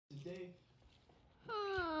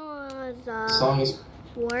was a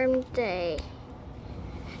warm day.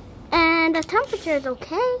 And the temperature is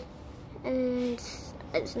okay. And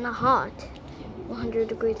it's not hot. 100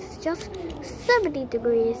 degrees. It's just 70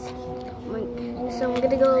 degrees. So I'm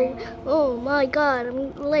gonna go. Oh my God!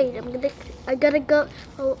 I'm late. I gotta go.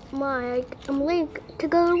 Oh my! I'm late to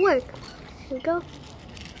go to work. Here we go.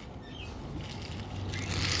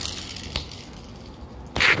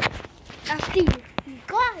 After you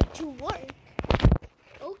got to work.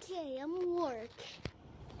 Okay, I'm at work.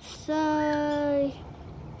 So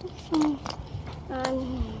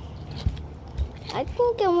I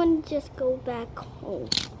think I want to just go back home.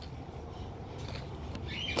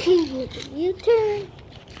 Make a U-turn.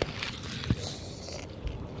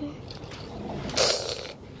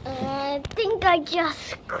 I think I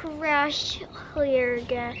just crashed here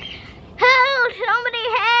again. Help! Somebody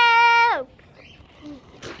help!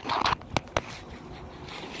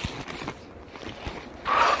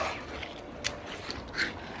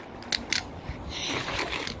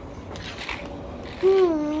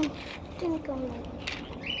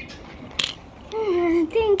 I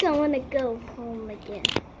think I want to go home again.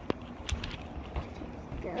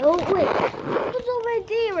 Oh wait, who's over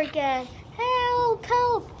there again? Help!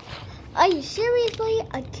 Help! Are you seriously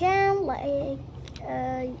again?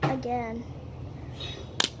 Again?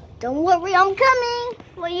 Don't worry, I'm coming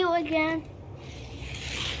for you again.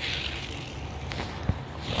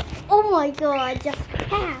 Oh my God! I just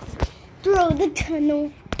passed through the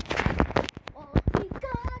tunnel. Oh, we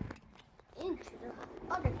got into the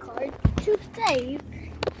other car to save.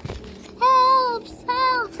 Help!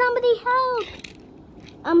 Help! Somebody help!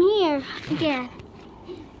 I'm here again.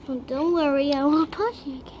 Oh, don't worry, I will push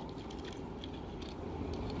you again.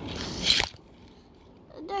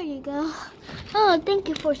 There you go. Oh, thank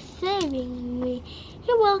you for saving me.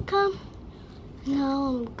 You're welcome. Now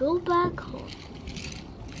I'm go back home.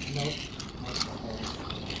 Nope.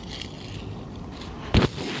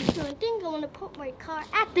 So I think I want to put my car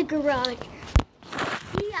at the garage.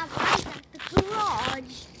 Yeah, right at the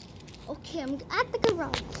garage. Okay, I'm at the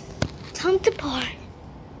garage. Time to park.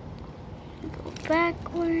 Go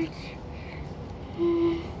backwards.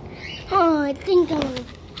 Oh, I think I want to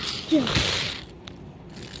jump.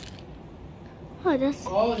 Oh, that's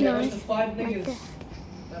nice. There's the 5 niggas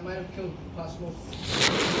that might have killed possible.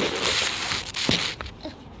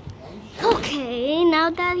 Okay, now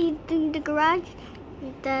that he's in the garage,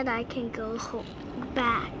 that I can go home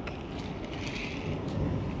back.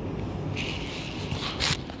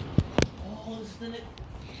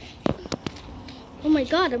 Oh my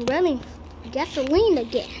God, I'm running gasoline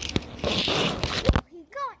again. He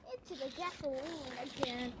got into the gasoline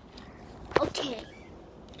again. Okay,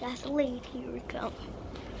 gasoline, here we go.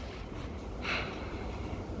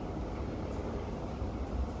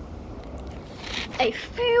 A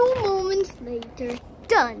few moments later,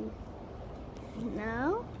 done.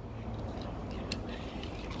 Now,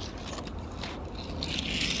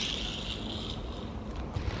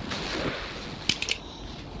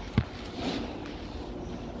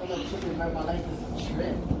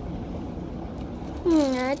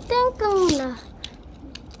 I think I'm gonna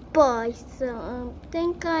buy some. I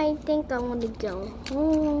think I want to go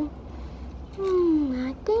home.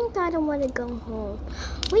 I think I don't want to go home.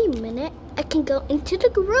 Wait a minute. I can go into the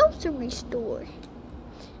grocery store.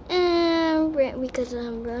 And because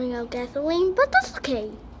I'm running out of gasoline, but that's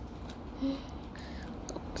okay.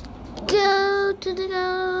 Go to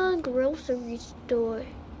the grocery store.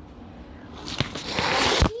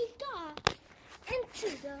 Into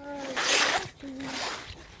the grocery.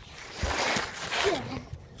 Yeah.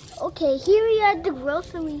 Okay, here we are at the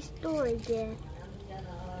grocery store again.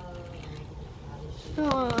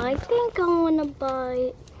 Oh, I think I want to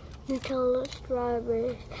buy Nutella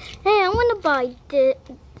strawberry. Hey, I want to buy the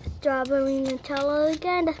strawberry Nutella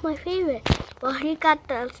again. That's my favorite. Well, he got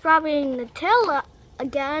the strawberry Nutella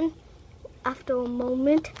again after a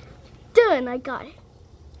moment. Done, I got it.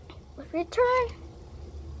 Return.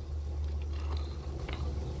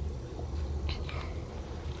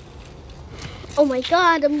 Oh my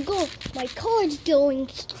God, my car's going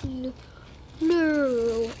slow.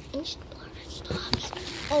 Stops.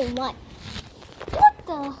 Oh my. What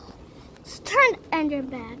the? Let's turn the engine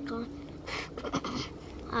back on.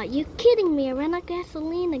 Are you kidding me? I ran out of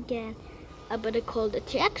gasoline again. I better call the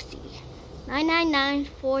taxi.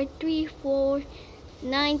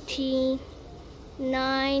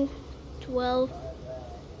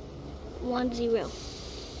 999-434-19-9-12-10.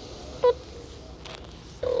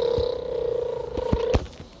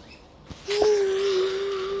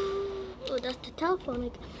 Oh, that's the telephone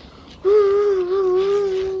again.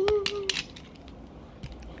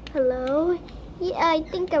 Hello? Yeah, I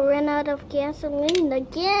think I ran out of gasoline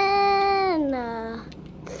again.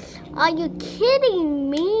 Are you kidding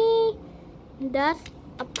me? That's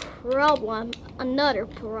a problem. Another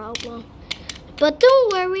problem. But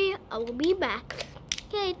don't worry, I will be back.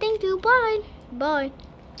 Okay, thank you. Bye. Bye.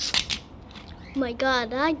 My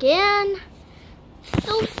God, again.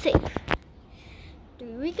 So safe.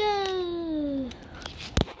 Here we go.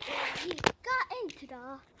 He got into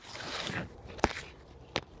the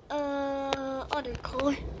other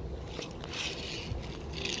car.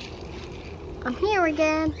 I'm here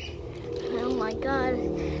again. Oh my God.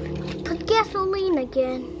 Put gasoline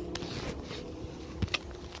again.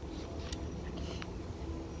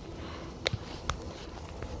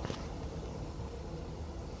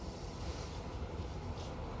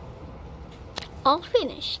 All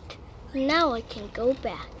finished. Now I can go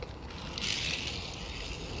back.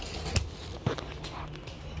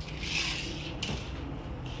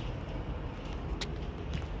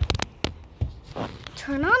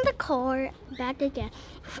 Turn on the car back again.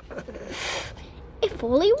 It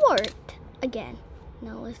fully worked again.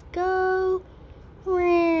 Now let's go.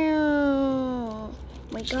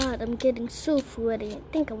 My God, I'm getting so sweaty. I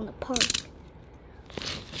think I want to park.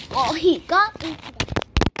 Oh, he got into the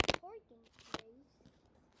parking space.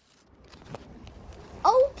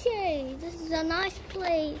 Okay, this is a nice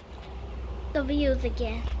place. The views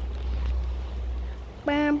again.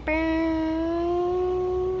 Bam, bam.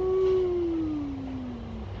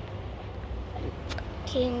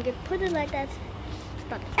 Okay, I'm gonna put it like that.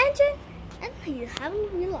 Start the engine, and you have a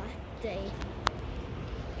relaxed day.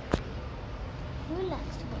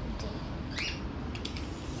 Relaxed one day.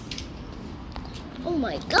 Oh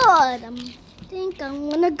my God, I think I'm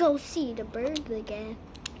gonna go see the birds again.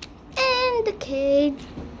 And the cage.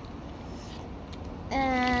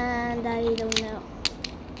 And I don't know.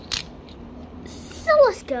 So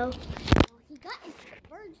let's go. Oh, he got into the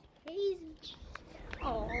bird's cage.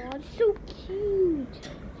 Oh, it's so cute.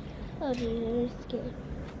 Oh, dude, it's scared.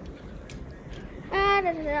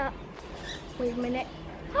 Wait a minute.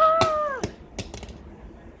 Ah!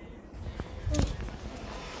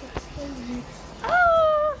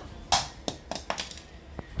 Ah!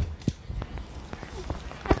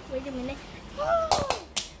 Wait a minute. Ah!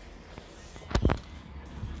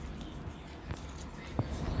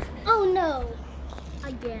 Oh no!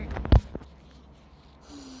 Again.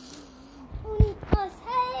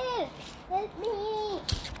 Hey! Help me!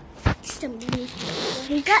 Somebody.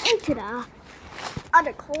 He got into the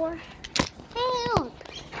other car. Help!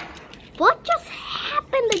 What just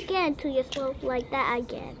happened again to yourself like that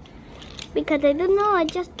again? Because I don't know, I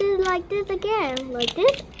just did it like this again. Like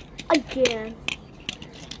this again.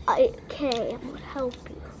 Okay, I'm gonna help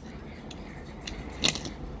you.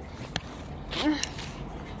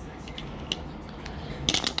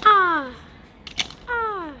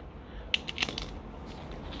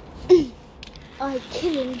 I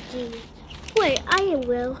couldn't do. Wait, I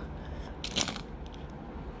will.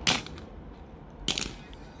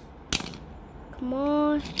 Come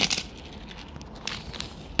on.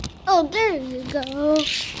 Oh, there you go.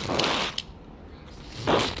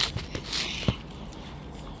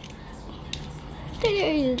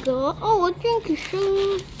 There you go. Oh, thank you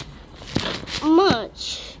so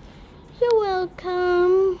much. You're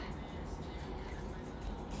welcome.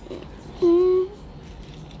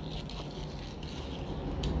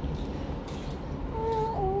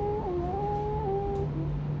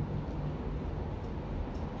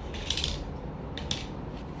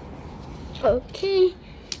 Okay,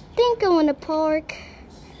 think I want to park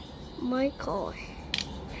my car.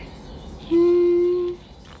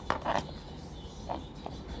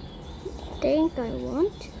 Think I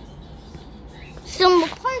want. So I'm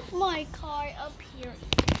gonna park my car up here.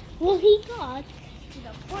 Well, he got to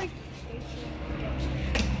the parking station.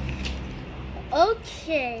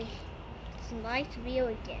 Okay, it's a nice view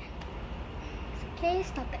again. Okay,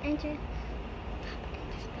 stop the engine.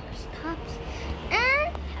 Stops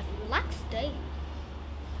and have a relaxed day.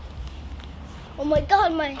 Oh my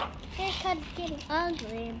God, my haircut is getting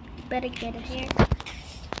ugly. Better get a haircut.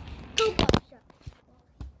 Go barber shop.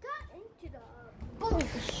 Got into the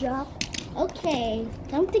barber shop. Okay,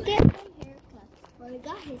 time to get my haircut. Well, he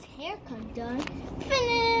got his haircut done.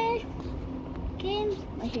 Finished. Okay,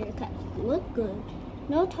 my haircut look good.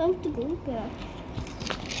 No time to go back.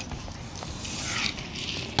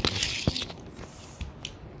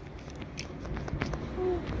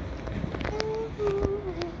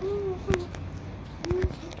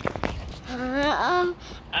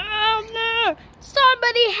 Oh no!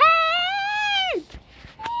 Somebody help!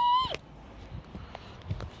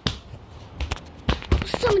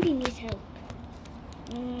 Somebody needs help.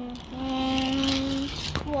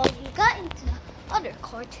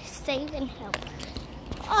 car to save and help.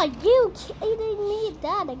 Are you kidding me?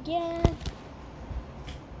 That again?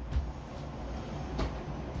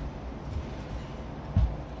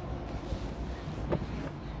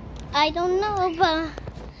 I don't know, but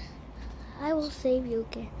I will save you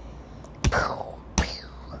again.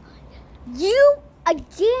 You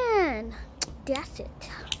again! That's it.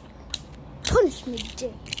 Punishment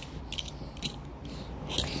day.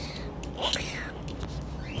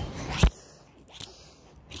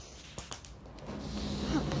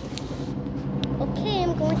 Okay,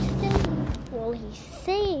 I'm going to save you. Well, he's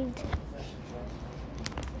saved.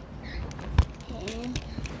 And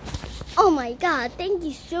oh my God, thank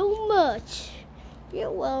you so much.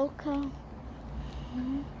 You're welcome.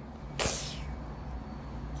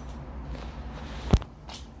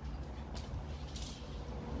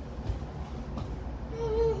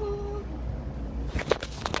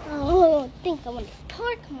 Oh, I think I'm gonna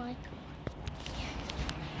park my car.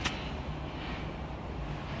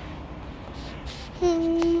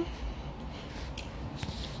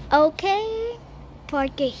 Okay,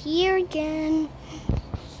 park it here again.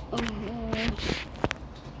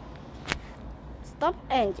 Stop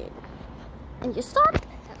engine. And you stop,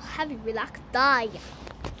 and I'll have you relax, die.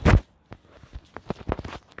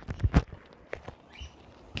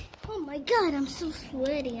 Oh my God, I'm so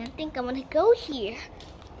sweaty. I think I'm gonna go here.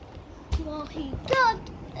 Well, he got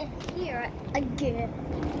here again.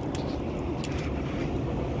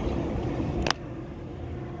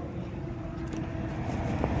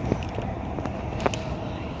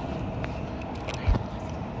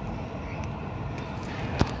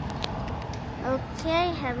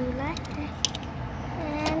 Okay, have you liked it?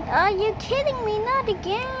 And are you kidding me? Not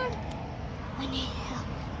again. I need help.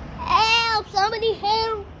 Help! Somebody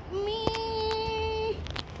help me!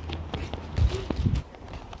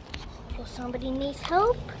 So somebody needs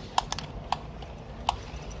help.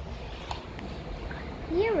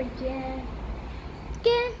 Here again.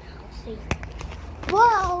 Again. Let's see.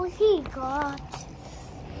 Whoa, he got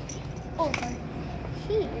over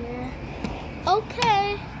here.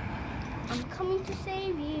 Okay. I'm coming to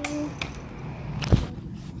save you.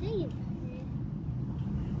 Save me.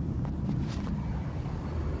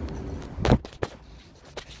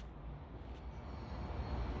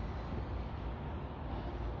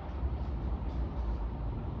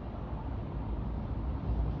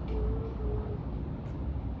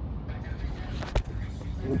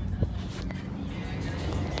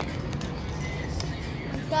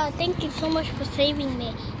 God, thank you so much for saving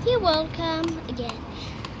me. You're welcome again.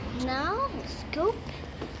 Now, let's go.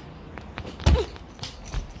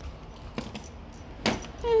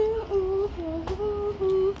 Oh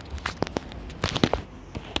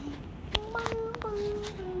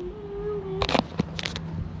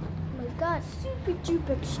my God, super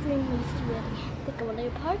duper extremely sweaty. I think I'm gonna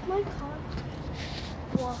park my car.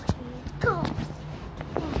 Well, here goes.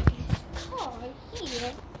 His car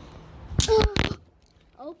here.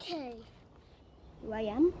 Okay, here I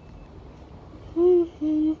am.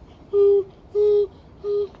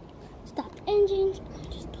 Stop engines,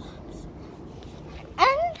 just stops.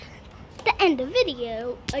 And the end of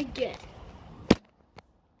video again.